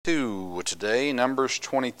Today, Numbers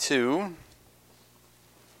 22.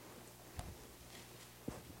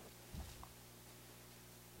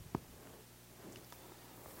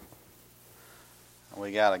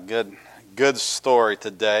 We got a good story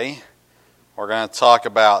today. We're going to talk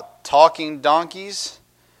about talking donkeys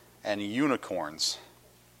and unicorns.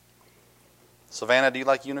 Savannah, do you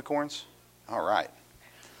like unicorns? All right.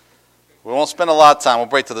 We won't spend a lot of time. We'll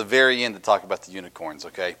wait till the very end to talk about the unicorns,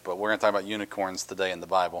 okay? But we're going to talk about unicorns today in the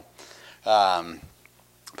Bible. But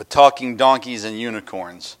talking donkeys and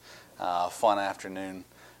unicorns, fun afternoon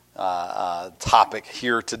topic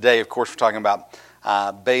here today. Of course, we're talking about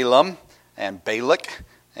Balaam and Balak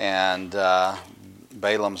and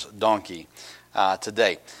Balaam's donkey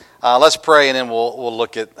today. Let's pray, and then we'll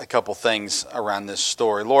look at a couple things around this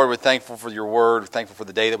story. Lord, we're thankful for your word. We're thankful for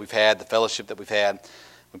the day that we've had, the fellowship that we've had.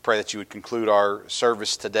 We pray that you would conclude our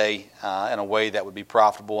service today in a way that would be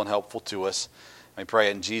profitable and helpful to us. We pray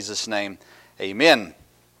in Jesus' name, amen.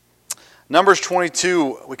 Numbers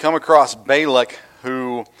 22, we come across Balak,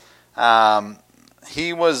 who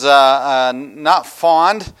he was not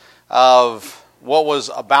fond of what was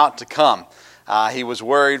about to come. He was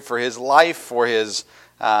worried for his life, for his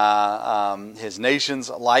nation's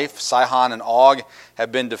life. Sihon and Og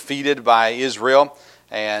have been defeated by Israel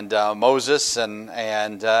and Moses, and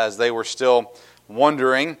as they were still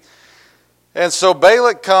wondering. And so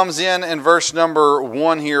Balak comes in verse number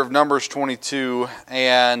 1 here of Numbers 22,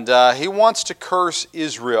 and he wants to curse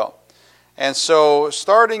Israel. And so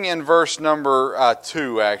starting in verse number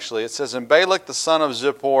 2, actually, it says, "And Balak the son of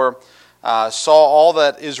Zippor saw all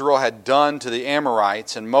that Israel had done to the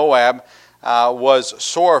Amorites, and Moab was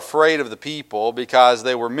sore afraid of the people, because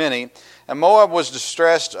they were many. And Moab was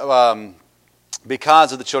distressed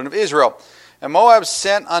because of the children of Israel. And Moab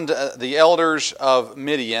sent unto the elders of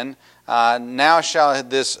Midian, Now shall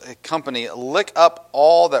this company lick up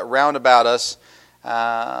all that round about us."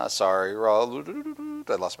 I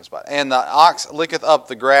lost my spot. "And the ox licketh up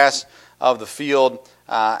the grass of the field."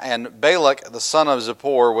 And Balak the son of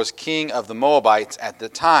Zippor was king of the Moabites at the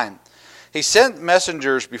time. He sent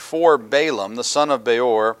messengers before Balaam the son of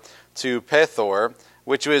Beor to Pethor,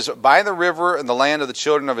 which was by the river in the land of the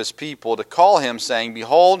children of his people, to call him, saying,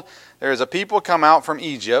 "Behold, there is a people come out from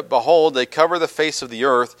Egypt. Behold, they cover the face of the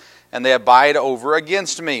earth, and they abide over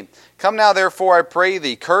against me. Come now, therefore, I pray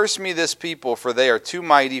thee, curse me this people, for they are too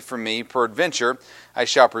mighty for me. Peradventure I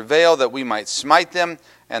shall prevail that we might smite them,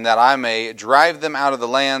 and that I may drive them out of the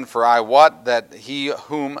land. For I wot that he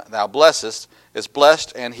whom thou blessest is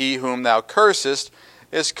blessed, and he whom thou cursest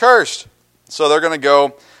is cursed." So they're going to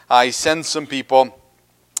go. He sends some people.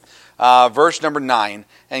 Verse number 9,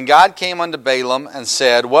 "And God came unto Balaam and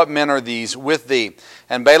said, What men are these with thee?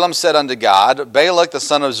 And Balaam said unto God, Balak the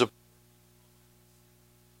son of Zippor,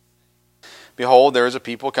 Behold, there is a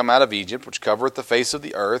people come out of Egypt, which covereth the face of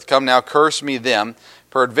the earth. Come now, curse me them.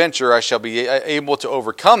 Peradventure I shall be able to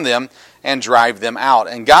overcome them and drive them out.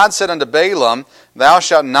 And God said unto Balaam, Thou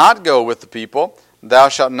shalt not go with the people, thou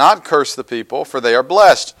shalt not curse the people, for they are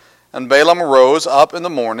blessed. And Balaam arose up in the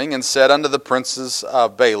morning and said unto the princes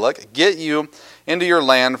of Balak, Get you into your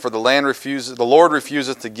land, for the Lord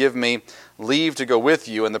refuseth to give me leave to go with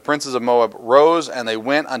you. And the princes of Moab rose, and they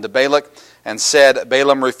went unto Balak, and said,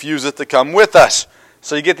 Balaam refuseth to come with us."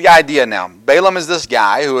 So you get the idea now. Balaam is this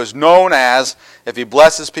guy who is known as, if he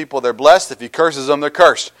blesses people, they're blessed. If he curses them, they're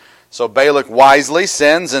cursed. So Balak wisely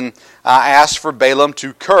sends and asks for Balaam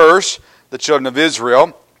to curse the children of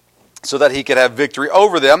Israel, so that he could have victory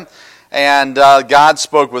over them. And God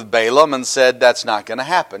spoke with Balaam and said, that's not going to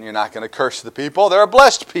happen. You're not going to curse the people. They're a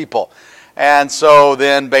blessed people. And so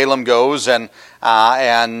then Balaam goes and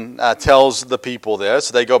tells the people this.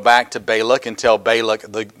 They go back to Balak and tell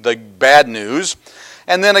Balak the bad news.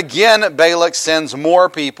 And then again, Balak sends more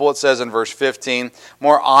people, it says in verse 15,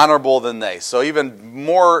 more honorable than they. So even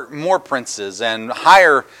more princes and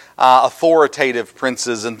higher authoritative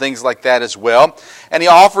princes and things like that as well. And he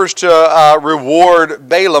offers to reward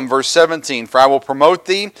Balaam, verse 17, "For I will promote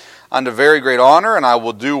thee unto very great honor, and I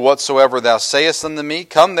will do whatsoever thou sayest unto me.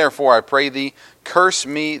 Come therefore, I pray thee, curse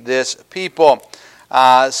me this people."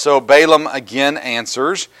 So Balaam again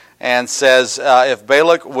answers and says, "If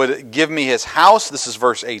Balak would give me his house," this is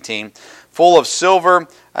verse 18, "full of silver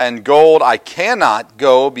and gold, I cannot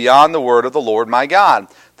go beyond the word of the Lord my God,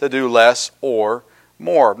 to do less or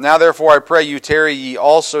more. Now therefore I pray you, tarry ye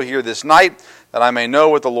also here this night, that I may know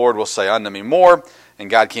what the Lord will say unto me more." And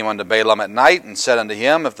God came unto Balaam at night, and said unto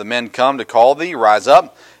him, "If the men come to call thee, rise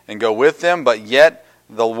up and go with them. But yet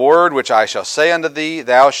the word which I shall say unto thee,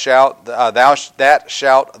 that shalt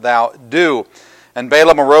thou do." And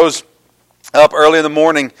Balaam arose up early in the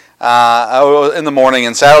morning in the morning,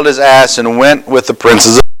 and saddled his ass and went with the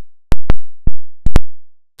princes.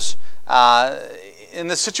 In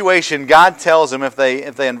this situation, God tells him if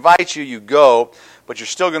they invite you, you go, but you're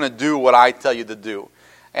still going to do what I tell you to do.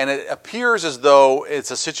 And it appears as though it's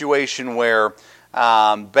a situation where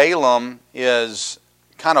Balaam is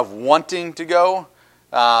kind of wanting to go,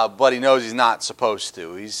 but he knows he's not supposed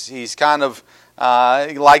to. He's kind of,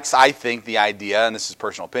 he likes, I think, the idea, and this is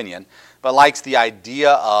personal opinion, but likes the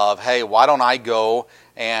idea of, hey, why don't I go?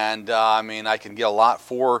 And I can get a lot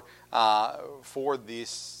for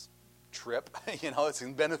this trip. It's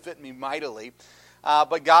going to benefit me mightily.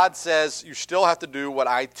 But God says, you still have to do what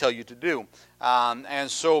I tell you to do.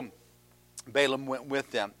 And so Balaam went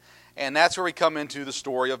with them. And that's where we come into the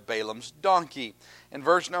story of Balaam's donkey. In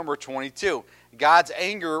verse number 22, God's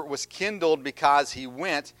anger was kindled because he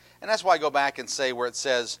went. And that's why I go back and say where it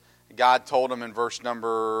says, God told him in verse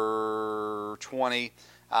number 20,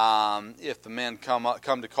 if the men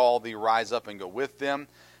come to call thee, rise up and go with them.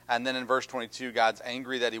 And then in verse 22, God's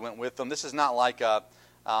angry that he went with them. This is not like a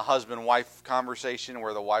husband-wife conversation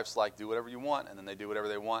where the wife's like, do whatever you want, and then they do whatever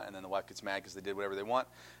they want, and then the wife gets mad because they did whatever they want.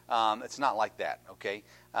 It's not like that, okay?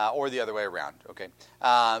 Or the other way around, okay?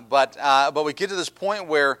 But we get to this point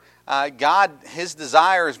where God, his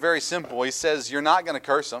desire is very simple. He says, you're not going to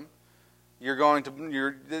curse them.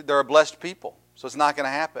 They're a blessed people, so it's not going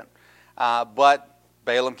to happen. But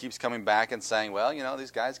Balaam keeps coming back and saying, well,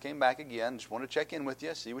 these guys came back again. Just want to check in with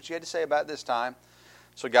you, see what you had to say about this time.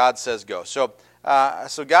 So God says go. So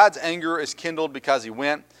God's anger is kindled because he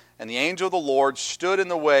went, and the angel of the Lord stood in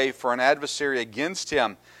the way for an adversary against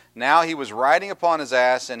him. Now he was riding upon his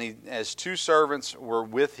ass, and his two servants were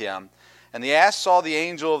with him. And the ass saw the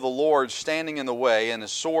angel of the Lord standing in the way, and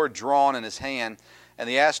his sword drawn in his hand. And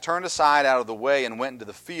the ass turned aside out of the way and went into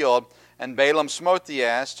the field. And Balaam smote the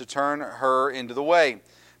ass to turn her into the way.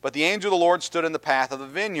 But the angel of the Lord stood in the path of the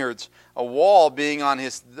vineyards, a wall being on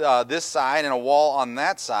this side and a wall on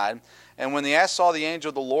that side. And when the ass saw the angel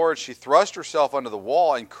of the Lord, she thrust herself under the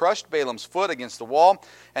wall and crushed Balaam's foot against the wall,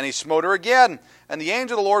 and he smote her again. And the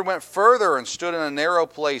angel of the Lord went further and stood in a narrow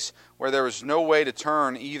place where there was no way to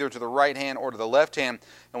turn either to the right hand or to the left hand.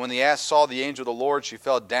 And when the ass saw the angel of the Lord, she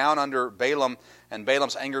fell down under Balaam, and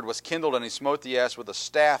Balaam's anger was kindled, and he smote the ass with a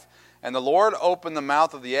staff. And the Lord opened the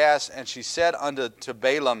mouth of the ass, and she said to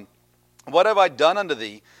Balaam, what have I done unto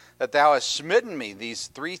thee, that thou hast smitten me these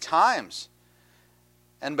 3 times?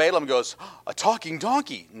 And Balaam goes, a talking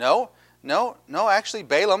donkey. No, actually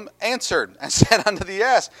Balaam answered and said unto the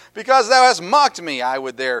ass, because thou hast mocked me, I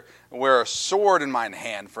would there wear a sword in mine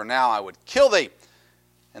hand, for now I would kill thee.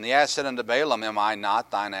 And the ass said unto Balaam, am I not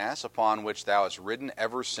thine ass, upon which thou hast ridden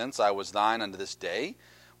ever since I was thine unto this day?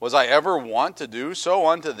 Was I ever wont to do so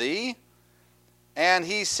unto thee? And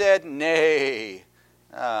he said, nay.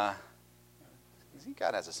 God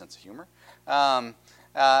has a sense of humor. Balaam,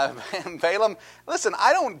 listen,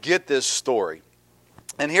 I don't get this story.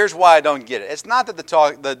 And here's why I don't get it. It's not that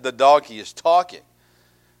the donkey is talking.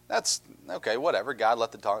 That's, okay, whatever. God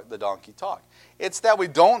let the donkey talk. It's that we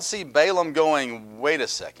don't see Balaam going, wait a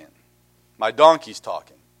second, my donkey's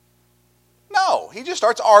talking. No, he just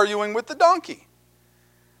starts arguing with the donkey.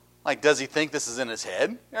 Like, does he think this is in his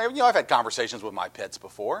head? I've had conversations with my pets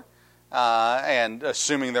before. And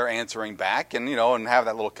assuming they're answering back, and and have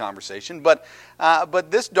that little conversation. But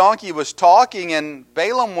this donkey was talking, and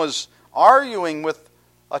Balaam was arguing with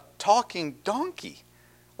a talking donkey.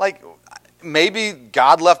 Like, maybe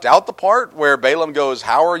God left out the part where Balaam goes,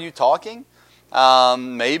 how are you talking?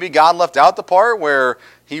 Maybe God left out the part where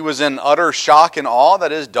he was in utter shock and awe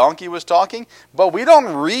that his donkey was talking. But we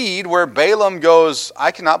don't read where Balaam goes,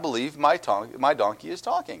 I cannot believe my donkey is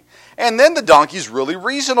talking. And then the donkey's really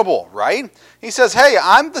reasonable, right? He says, hey,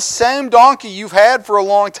 I'm the same donkey you've had for a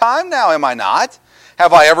long time now, am I not?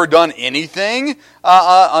 Have I ever done anything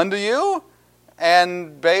unto you?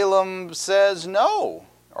 And Balaam says no,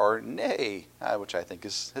 or nay, which I think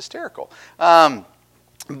is hysterical.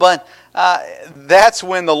 But that's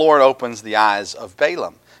when the Lord opens the eyes of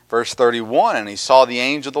Balaam. Verse 31, and he saw the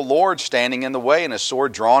angel of the Lord standing in the way, and his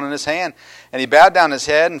sword drawn in his hand. And he bowed down his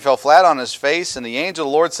head and fell flat on his face. And the angel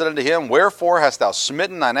of the Lord said unto him, wherefore hast thou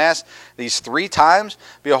smitten thine ass these 3 times?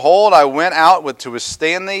 Behold, I went out to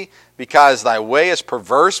withstand thee, because thy way is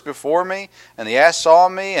perverse before me. And the ass saw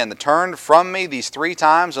me, and turned from me these 3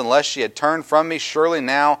 times. Unless she had turned from me, surely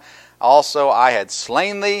now also I had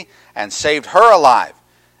slain thee, and saved her alive.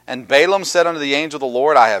 And Balaam said unto the angel of the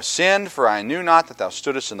Lord, I have sinned, for I knew not that thou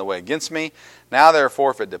stoodest in the way against me. Now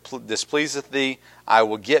therefore, if it displeaseth thee, I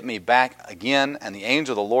will get me back again. And the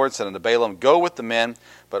angel of the Lord said unto Balaam, go with the men,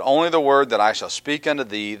 but only the word that I shall speak unto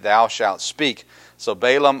thee thou shalt speak. So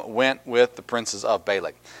Balaam went with the princes of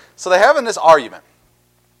Balak. So they're having this argument,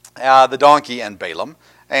 the donkey and Balaam.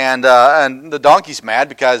 And the donkey's mad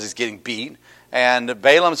because he's getting beat. And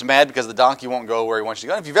Balaam's mad because the donkey won't go where he wants you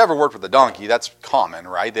to go. And if you've ever worked with a donkey, that's common,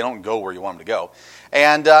 right? They don't go where you want them to go.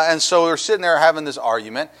 And so they're sitting there having this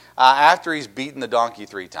argument after he's beaten the donkey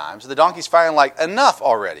 3 times. The donkey's finally like, enough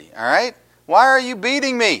already, all right? Why are you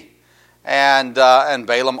beating me? And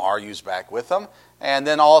Balaam argues back with him. And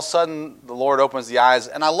then all of a sudden, the Lord opens the eyes.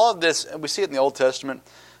 And I love this. We see it in the Old Testament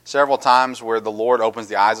several times where the Lord opens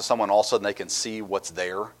the eyes of someone. All of a sudden, they can see what's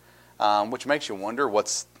there, which makes you wonder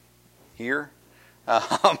what's here.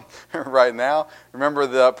 Right now. Remember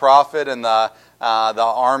the prophet and the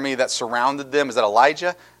army that surrounded them? Is that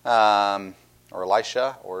Elijah or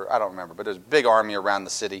Elisha? Or I don't remember. But there's a big army around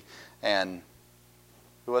the city. And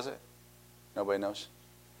who was it? Nobody knows?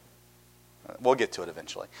 We'll get to it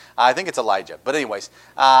eventually. I think it's Elijah. But anyways,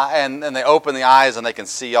 and they open the eyes and they can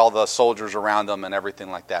see all the soldiers around them and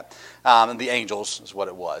everything like that. And the angels is what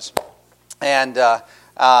it was. And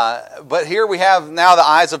but here we have now the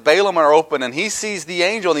eyes of Balaam are open, and he sees the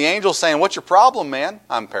angel, and the angel's saying, "What's your problem, man?"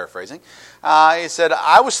 I'm paraphrasing. He said,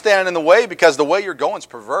 "I was standing in the way because the way you're going is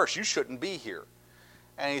perverse. You shouldn't be here."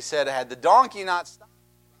 And he said, "Had the donkey not stopped..."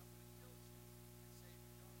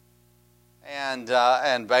 And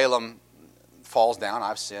Balaam falls down.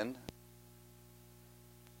 "I've sinned."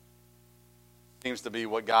 Seems to be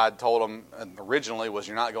what God told him originally was,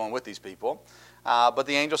 "You're not going with these people." But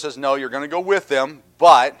the angel says, "No, you're going to go with them,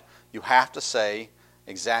 but you have to say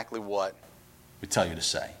exactly what we tell you to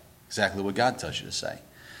say, exactly what God tells you to say."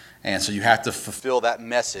 And so you have to fulfill that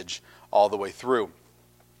message all the way through.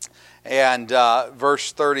 And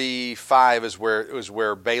verse 35 is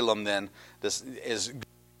where Balaam then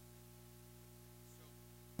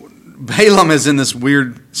Balaam is in this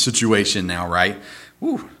weird situation now, right?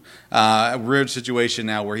 A weird situation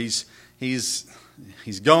now where he's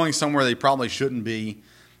going somewhere they probably shouldn't be.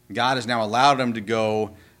 God has now allowed him to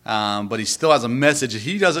go, but he still has a message.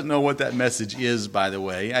 He doesn't know what that message is, by the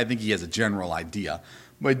way. I think he has a general idea,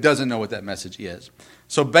 but he doesn't know what that message is.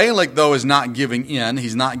 So Balak, though, is not giving in.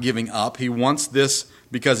 He's not giving up. He wants this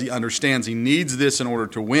because he understands he needs this in order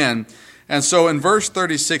to win. And so in verse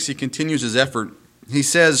 36, he continues his effort. He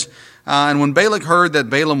says, "And when Balak heard that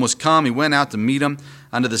Balaam was come, he went out to meet him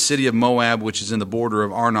unto the city of Moab, which is in the border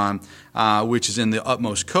of Arnon, which is in the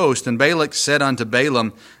utmost coast. And Balak said unto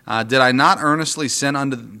Balaam, Did I not earnestly send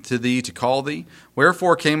unto thee to call thee?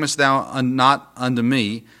 Wherefore camest thou not unto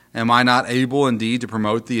me? Am I not able indeed to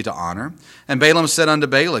promote thee to honor? And Balaam said unto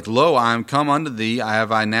Balak, Lo, I am come unto thee.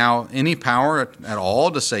 Have I now any power at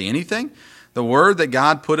all to say anything? The word that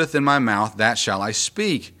God putteth in my mouth, that shall I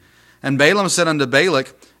speak. And Balaam said unto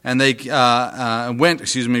Balak, and they went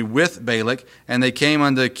with Balak, and they came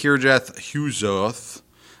unto Kirjath Huzoth,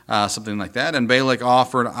 something like that. And Balak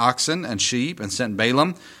offered oxen and sheep, and sent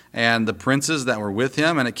Balaam and the princes that were with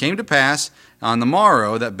him. And it came to pass on the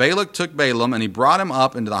morrow that Balak took Balaam, and he brought him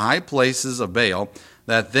up into the high places of Baal,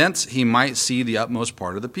 that thence he might see the utmost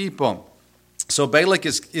part of the people. So Balak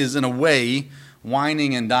is in a way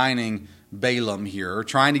whining and dining Balaam here,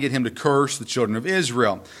 trying to get him to curse the children of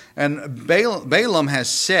Israel. And Balaam has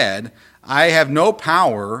said, I have no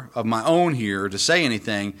power of my own here to say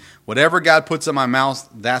anything. Whatever God puts in my mouth,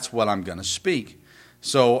 that's what I'm going to speak.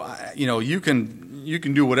 So, you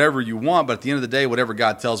can do whatever you want, but at the end of the day, whatever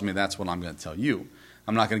God tells me, that's what I'm going to tell you.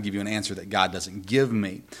 I'm not going to give you an answer that God doesn't give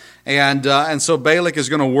me. And so Balak is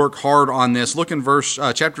going to work hard on this. Look in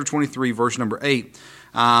chapter 23, verse number 8.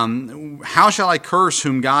 How shall I curse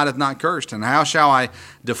whom God hath not cursed? And how shall I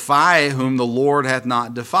defy whom the Lord hath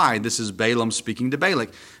not defied? This is Balaam speaking to Balak,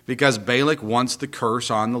 because Balak wants the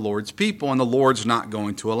curse on the Lord's people, and the Lord's not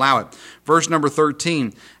going to allow it. Verse number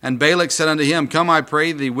 13, And Balak said unto him, Come, I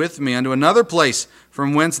pray thee, with me unto another place,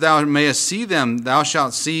 from whence thou mayest see them. Thou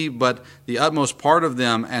shalt see but the utmost part of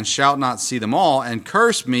them, and shalt not see them all, and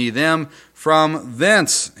curse me them from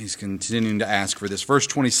thence. He's continuing to ask for this. Verse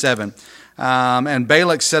 27, And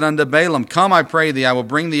Balak said unto Balaam, Come, I pray thee, I will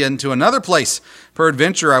bring thee into another place.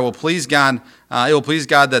 Peradventure, it will please God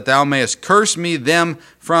that thou mayest curse me them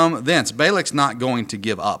from thence. Balak's not going to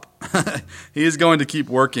give up. He is going to keep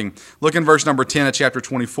working. Look in verse number 10 of chapter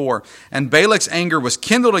 24. And Balak's anger was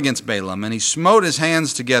kindled against Balaam, and he smote his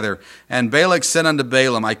hands together. And Balak said unto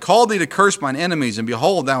Balaam, I called thee to curse mine enemies, and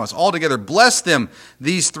behold, thou hast altogether blessed them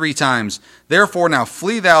these 3 times. Therefore now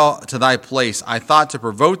flee thou to thy place. I thought to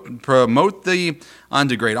promote thee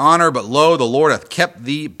unto great honor, but lo, the Lord hath kept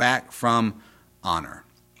thee back from honor.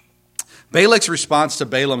 Balak's response to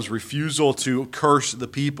Balaam's refusal to curse the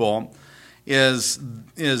people is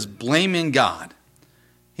blaming God.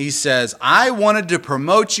 He says, I wanted to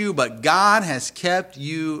promote you, but God has kept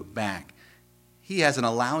you back. He hasn't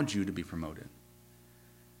allowed you to be promoted.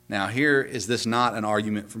 Now, here is this not an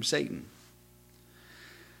argument from Satan.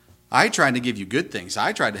 I tried to give you good things.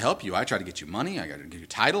 I tried to help you. I tried to get you money. I tried to give you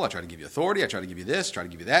title. I tried to give you authority. I tried to give you this, try to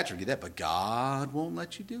give you that, try to give you that. But God won't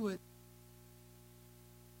let you do it.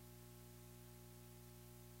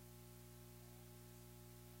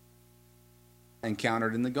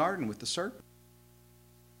 Encountered in the garden with the serpent.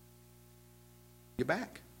 You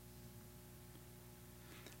back.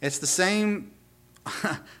 It's the same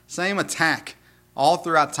attack all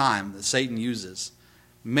throughout time that Satan uses.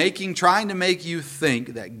 Trying to make you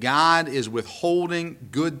think that God is withholding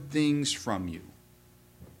good things from you.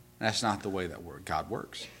 That's not the way that God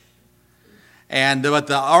works. But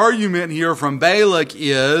the argument here from Balak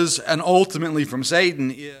is, and ultimately from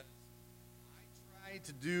Satan, is, I try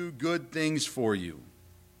to do good things for you,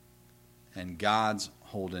 and God's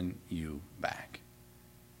holding you back.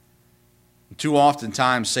 Too often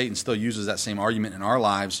times, Satan still uses that same argument in our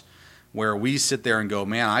lives, where we sit there and go,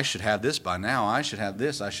 man, I should have this by now. I should have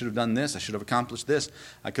this. I should have done this. I should have accomplished this.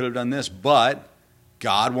 I could have done this. But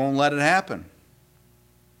God won't let it happen.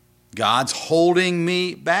 God's holding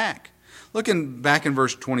me back. Looking back in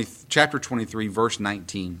chapter 23, verse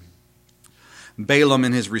 19. Balaam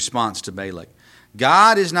in his response to Balak.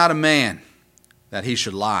 God is not a man that he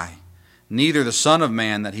should lie, neither the son of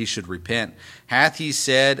man that he should repent. Hath he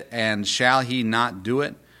said, and shall he not do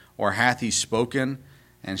it? Or hath he spoken,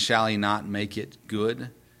 and shall he not make it good?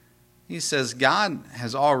 He says God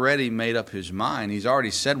has already made up his mind. He's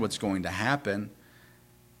already said what's going to happen.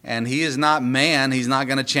 And he is not man. He's not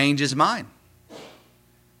going to change his mind.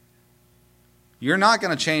 You're not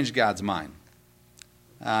going to change God's mind.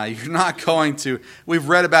 You're not going to. We've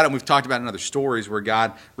read about it and we've talked about it in other stories where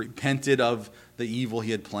God repented of the evil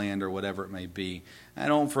he had planned or whatever it may be. I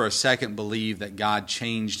don't for a second believe that God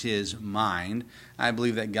changed his mind. I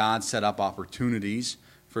believe that God set up opportunities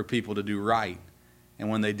for people to do right. And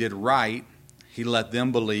when they did right, he let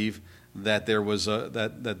them believe that there was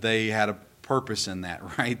that they had a purpose in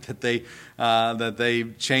that, right? That they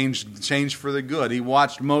changed for the good. He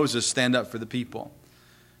watched Moses stand up for the people.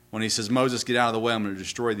 When he says, Moses, get out of the way, I'm going to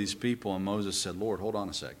destroy these people. And Moses said, Lord, hold on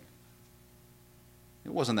a second.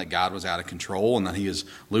 It wasn't that God was out of control and that he was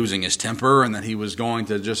losing his temper and that he was going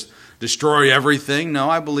to just destroy everything. No,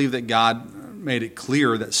 I believe that God made it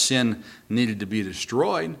clear that sin needed to be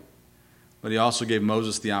destroyed. But he also gave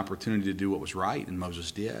Moses the opportunity to do what was right, and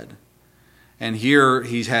Moses did. And here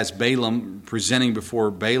he has Balaam presenting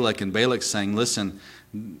before Balak, and Balak saying, listen,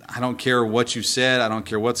 I don't care what you said. I don't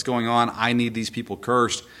care what's going on. I need these people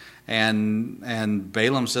cursed. And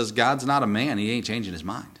Balaam says, God's not a man. He ain't changing his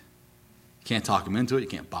mind. You can't talk him into it. You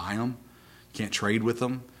can't buy him. You can't trade with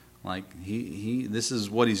him. Like this is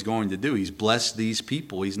what he's going to do. He's blessed these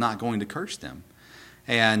people. He's not going to curse them.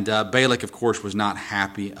 And Balak, of course, was not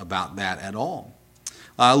happy about that at all.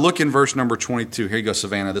 Look in verse number 22. Here you go,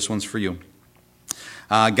 Savannah. This one's for you.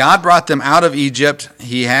 God brought them out of Egypt.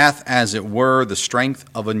 He hath, as it were, the strength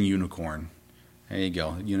of an unicorn. There you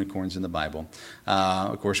go. Unicorns in the Bible.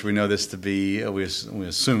 Of course, we know this to be, we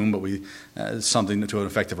assume, but something to an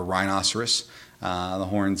effect of a rhinoceros. The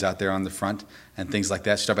horns out there on the front and things like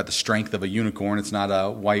that. So talk about the strength of a unicorn. It's not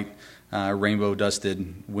a white,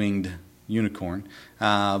 rainbow-dusted, winged unicorn,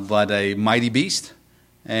 but a mighty beast.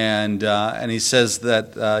 And he says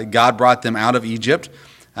that God brought them out of Egypt,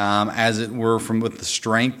 as it were, with the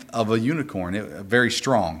strength of a unicorn. Very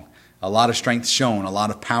strong. A lot of strength shown, a lot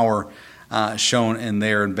of power shown in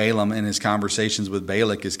there. And Balaam, in his conversations with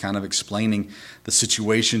Balak, is kind of explaining the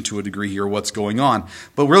situation to a degree here, what's going on.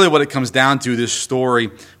 But really what it comes down to, this story,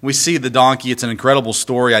 we see the donkey. It's an incredible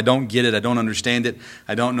story. I don't get it. I don't understand it.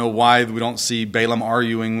 I don't know why we don't see Balaam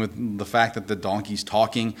arguing with the fact that the donkey's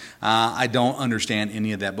talking. I don't understand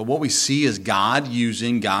any of that. But what we see is God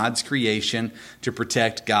using God's creation to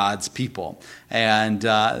protect God's people. And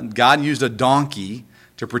God used a donkey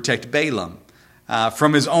to protect Balaam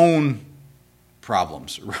from his own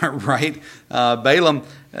problems, right? Balaam,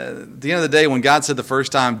 at the end of the day, when God said the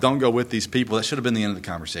first time, don't go with these people, that should have been the end of the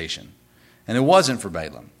conversation. And it wasn't for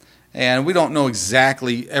Balaam. And we don't know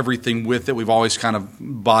exactly everything with it. We've always kind of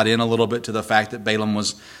bought in a little bit to the fact that Balaam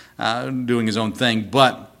was doing his own thing.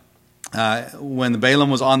 But when Balaam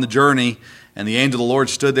was on the journey and the angel of the Lord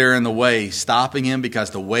stood there in the way, stopping him because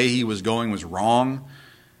the way he was going was wrong,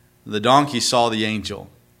 the donkey saw the angel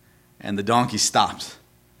and the donkey stopped.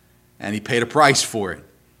 And he paid a price for it.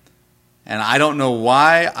 And I don't know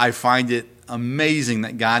why. I find it amazing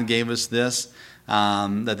that God gave us this,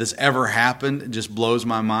 that this ever happened. It just blows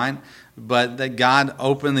my mind. but that God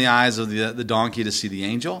opened the eyes of the donkey to see the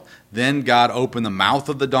angel. Then God opened the mouth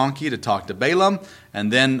of the donkey to talk to Balaam.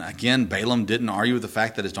 And then, again, Balaam didn't argue with the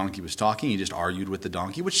fact that his donkey was talking. He just argued with the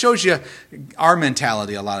donkey, which shows you our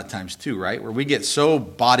mentality a lot of times too, right? Where we get so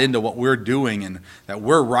bought into what we're doing and that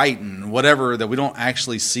we're right and whatever, that we don't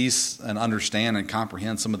actually see and understand and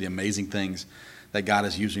comprehend some of the amazing things that God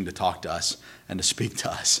is using to talk to us and to speak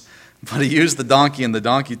to us. But he used the donkey, and the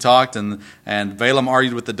donkey talked, and Balaam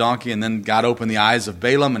argued with the donkey, and then God opened the eyes of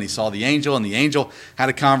Balaam, and he saw the angel, and the angel had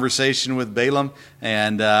a conversation with Balaam,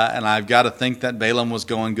 and I've got to think that Balaam was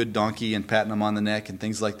going, good donkey, and patting him on the neck and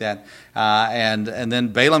things like that. And then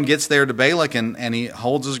Balaam gets there to Balak, and he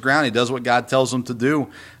holds his ground. He does what God tells him to do.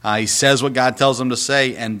 He says what God tells him to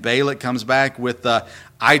say, and Balak comes back with,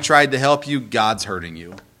 I tried to help you, God's hurting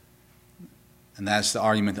you. And that's the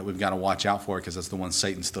argument that we've got to watch out for, because that's the one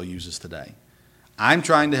Satan still uses today. I'm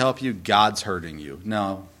trying to help you, God's hurting you.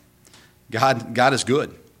 No, God is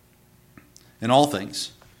good in all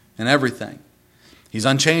things, in everything. He's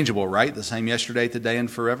unchangeable, right? The same yesterday, today, and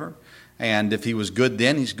forever. And if he was good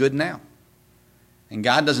then, he's good now. And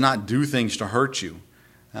God does not do things to hurt you.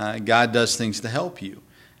 God does things to help you.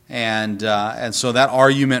 And so that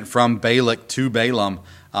argument from Balak to Balaam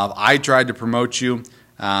of, I tried to promote you,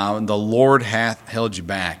 the Lord hath held you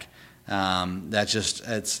back.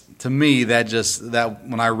 To me,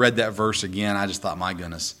 when I read that verse again, I just thought, my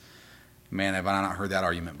goodness, man, have I not heard that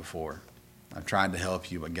argument before? I've tried to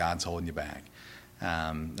help you, but God's holding you back.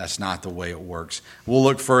 That's not the way it works. We'll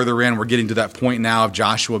look further in. We're getting to that point now of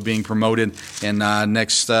Joshua being promoted in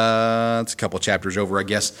next, it's a couple chapters over, I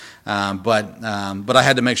guess. But I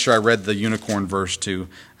had to make sure I read the unicorn verse too,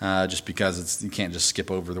 just because you can't just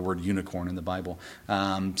skip over the word unicorn in the Bible.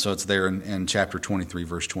 So it's there in chapter 23,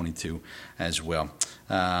 verse 22 as well.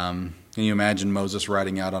 Can you imagine Moses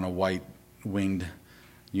riding out on a white-winged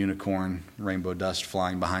unicorn, rainbow dust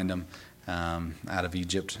flying behind him? Out of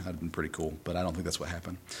Egypt. That would have been pretty cool, but I don't think that's what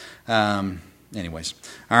happened. Anyways.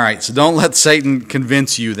 All right, so don't let Satan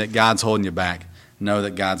convince you that God's holding you back. Know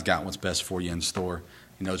that God's got what's best for you in store.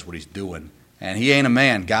 He knows what he's doing. And he ain't a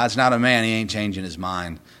man. God's not a man. He ain't changing his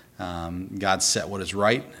mind. God set what is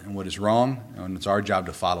right and what is wrong, and it's our job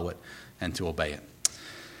to follow it and to obey it.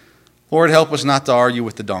 Lord, help us not to argue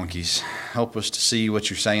with the donkeys. Help us to see what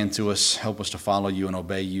you're saying to us. Help us to follow you and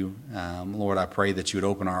obey you. Lord, I pray that you would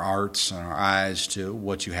open our hearts and our eyes to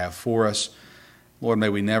what you have for us. Lord, may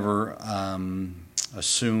we never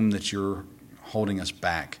assume that you're holding us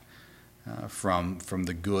back from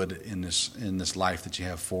the good in this life that you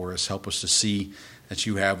have for us. Help us to see that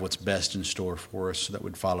you have what's best in store for us, so that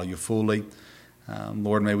we'd follow you fully.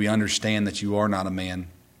 Lord, may we understand that you are not a man.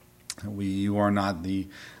 You are not the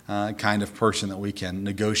kind of person that we can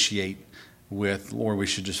negotiate with. Lord, we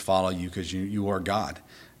should just follow you because you are God.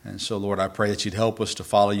 And so, Lord, I pray that you'd help us to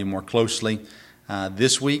follow you more closely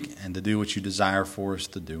this week and to do what you desire for us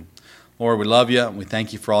to do. Lord, we love you. We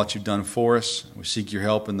thank you for all that you've done for us. We seek your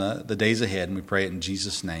help in the days ahead, and we pray it in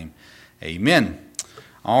Jesus' name. Amen.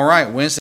 All right, Wednesday.